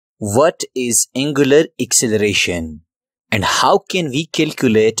What is angular acceleration and how can we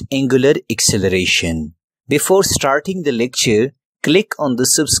calculate angular acceleration? Before starting the lecture, click on the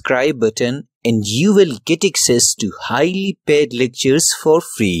subscribe button and you will get access to highly paid lectures for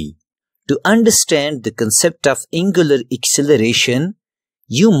free. To understand the concept of angular acceleration,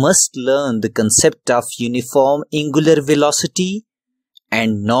 you must learn the concept of uniform angular velocity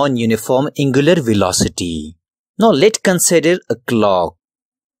and non-uniform angular velocity. Now let's consider a clock.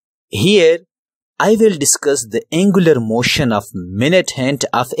 Here, I will discuss the angular motion of minute hand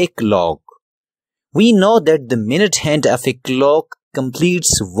of a clock. We know that the minute hand of a clock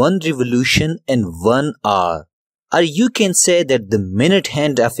completes one revolution in 1 hour. Or you can say that the minute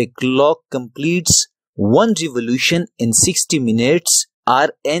hand of a clock completes one revolution in 60 minutes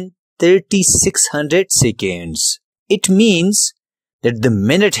or in 3600 seconds. It means that the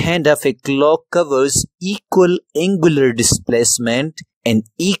minute hand of a clock covers equal angular displacement an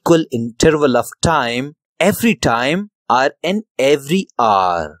equal interval of time every time or in every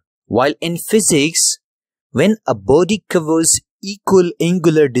hour. While in physics, when a body covers equal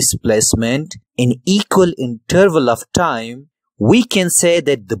angular displacement in equal interval of time, we can say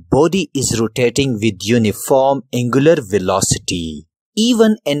that the body is rotating with uniform angular velocity.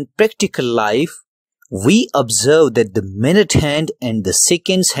 Even in practical life, we observe that the minute hand and the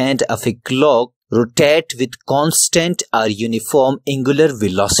seconds hand of a clock rotate with constant or uniform angular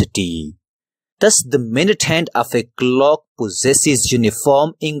velocity. Thus, the minute hand of a clock possesses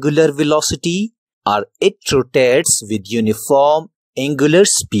uniform angular velocity or it rotates with uniform angular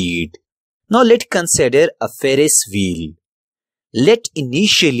speed. Now let's consider a Ferris wheel. Let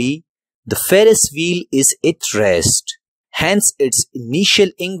initially the Ferris wheel is at rest. Hence its initial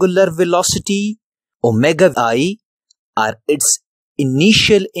angular velocity omega I or its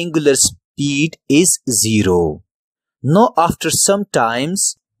initial angular speed is 0. Now after some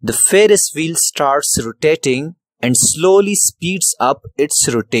times, the Ferris wheel starts rotating and slowly speeds up its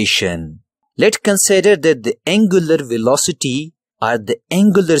rotation. Let's consider that the angular velocity or the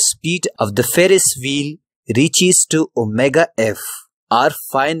angular speed of the Ferris wheel reaches to omega f or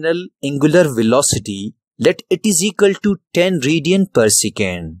final angular velocity. Let it is equal to 10 radian per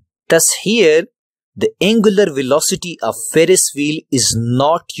second. Thus here, the angular velocity of Ferris wheel is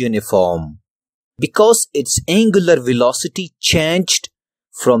not uniform because its angular velocity changed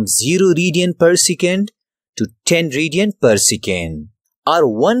from 0 radian per second to 10 radian per second. Or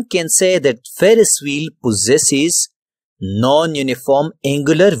one can say that Ferris wheel possesses non-uniform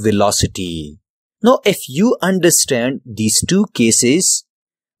angular velocity. Now if you understand these two cases,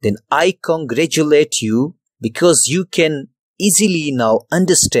 then I congratulate you because you can easily now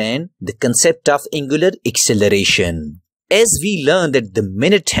understand the concept of angular acceleration. As we learn that the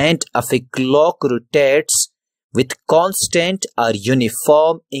minute hand of a clock rotates with constant or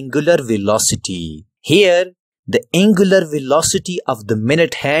uniform angular velocity. Here, the angular velocity of the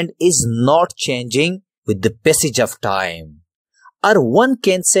minute hand is not changing with the passage of time. Or one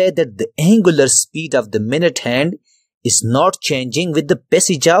can say that the angular speed of the minute hand is not changing with the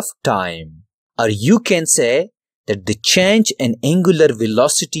passage of time. Or you can say that the change in angular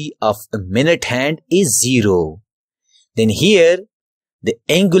velocity of a minute hand is 0. Then here, the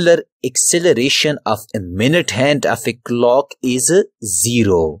angular acceleration of a minute hand of a clock is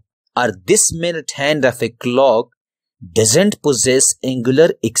 0. Or this minute hand of a clock doesn't possess angular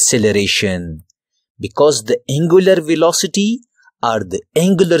acceleration because the angular velocity or the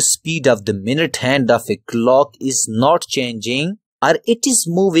angular speed of the minute hand of a clock is not changing or it is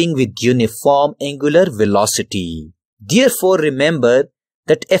moving with uniform angular velocity. Therefore, remember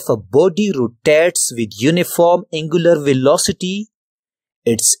that if a body rotates with uniform angular velocity,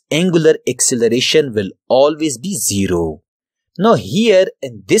 its angular acceleration will always be 0. Now here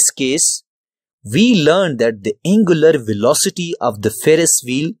in this case, we learned that the angular velocity of the Ferris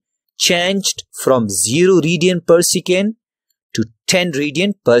wheel changed from 0 radian per second to 10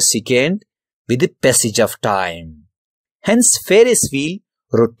 radian per second with the passage of time. Hence, Ferris wheel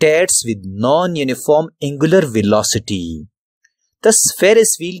rotates with non-uniform angular velocity. Thus,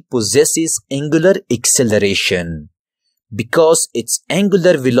 Ferris wheel possesses angular acceleration because its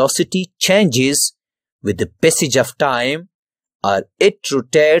angular velocity changes with the passage of time or it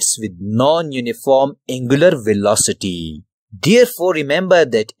rotates with non-uniform angular velocity. Therefore, remember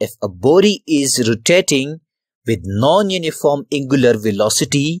that if a body is rotating with non-uniform angular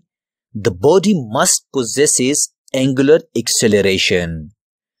velocity, the body must possesses angular acceleration.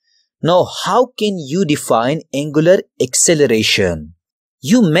 Now, how can you define angular acceleration?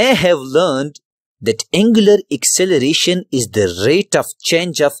 You may have learned that angular acceleration is the rate of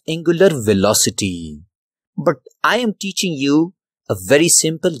change of angular velocity. But I am teaching you a very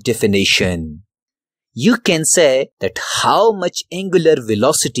simple definition. You can say that how much angular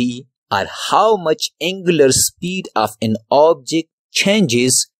velocity or how much angular speed of an object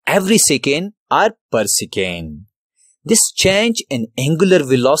changes every second or per second. This change in angular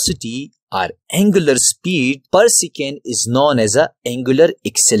velocity or angular speed per second is known as a angular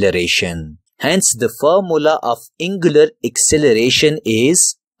acceleration. Hence, the formula of angular acceleration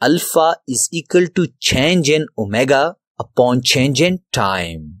is alpha is equal to change in omega upon change in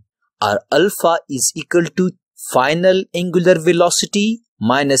time, or alpha is equal to final angular velocity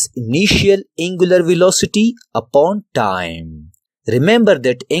minus initial angular velocity upon time. Remember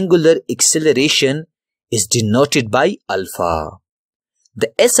that angular acceleration is denoted by alpha.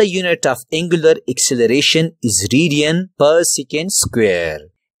 The SI unit of angular acceleration is radian per second square.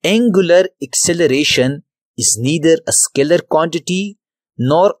 Angular acceleration is neither a scalar quantity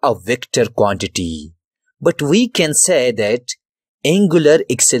nor a vector quantity, but we can say that angular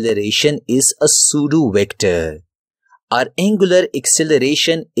acceleration is a pseudo-vector. Our angular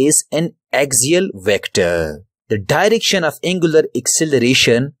acceleration is an axial vector. The direction of angular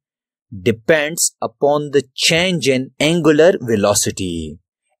acceleration depends upon the change in angular velocity,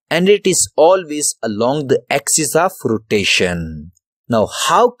 and it is always along the axis of rotation. Now,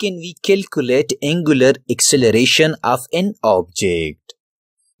 how can we calculate angular acceleration of an object?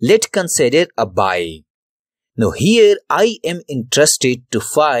 Let's consider a bike. Now, here I am interested to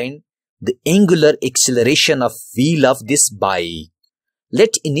find the angular acceleration of wheel of this bike.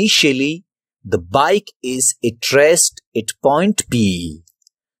 Let initially the bike is at rest at point P.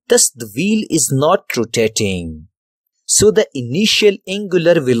 Thus, the wheel is not rotating. So, the initial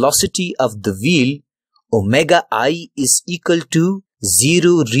angular velocity of the wheel, omega I, is equal to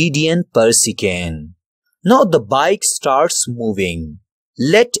 0 radian per second. Now, the bike starts moving.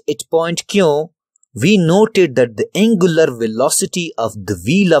 Let at point Q, we noted that the angular velocity of the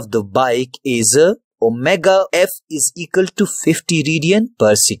wheel of the bike is omega F is equal to 50 radian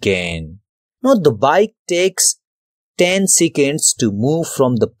per second. Now, the bike takes 10 seconds to move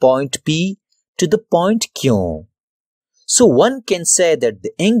from the point P to the point Q. So, one can say that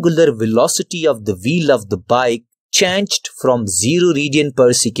the angular velocity of the wheel of the bike changed from 0 radian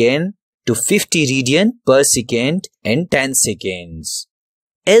per second to 50 radian per second in 10 seconds.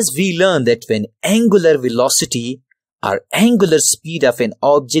 As we learn that when angular velocity or angular speed of an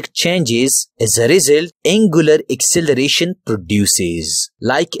object changes, as a result, angular acceleration produces,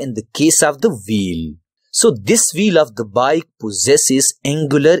 like in the case of the wheel. So, this wheel of the bike possesses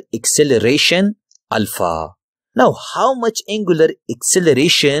angular acceleration alpha. Now, how much angular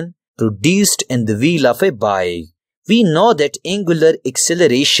acceleration produced in the wheel of a bike? We know that angular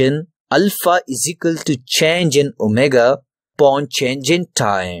acceleration alpha is equal to change in omega upon change in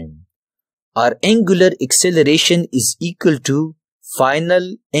time. Our angular acceleration is equal to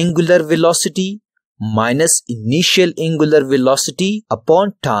final angular velocity minus initial angular velocity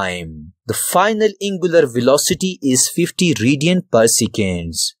upon time. The final angular velocity is 50 radian per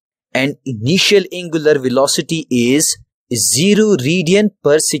second and initial angular velocity is 0 radian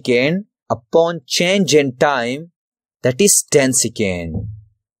per second upon change in time, that is 10 seconds.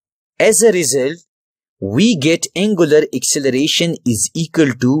 As a result, we get angular acceleration is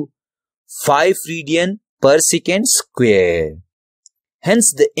equal to 5 radian per second square.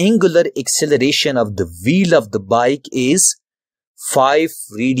 Hence, the angular acceleration of the wheel of the bike is 5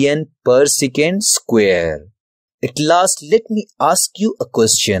 radian per second square. At last, let me ask you a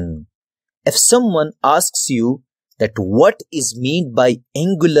question. If someone asks you that what is meant by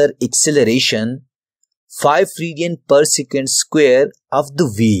angular acceleration 5 radian per second square of the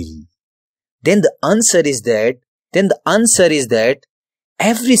wheel, then the answer is that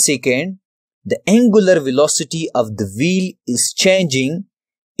every second the angular velocity of the wheel is changing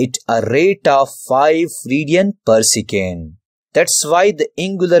at a rate of 5 radian per second. That's why the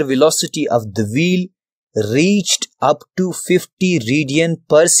angular velocity of the wheel reached up to 50 radian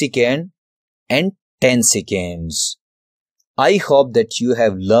per second and 10 seconds. I hope that you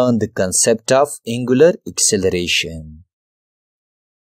have learned the concept of angular acceleration.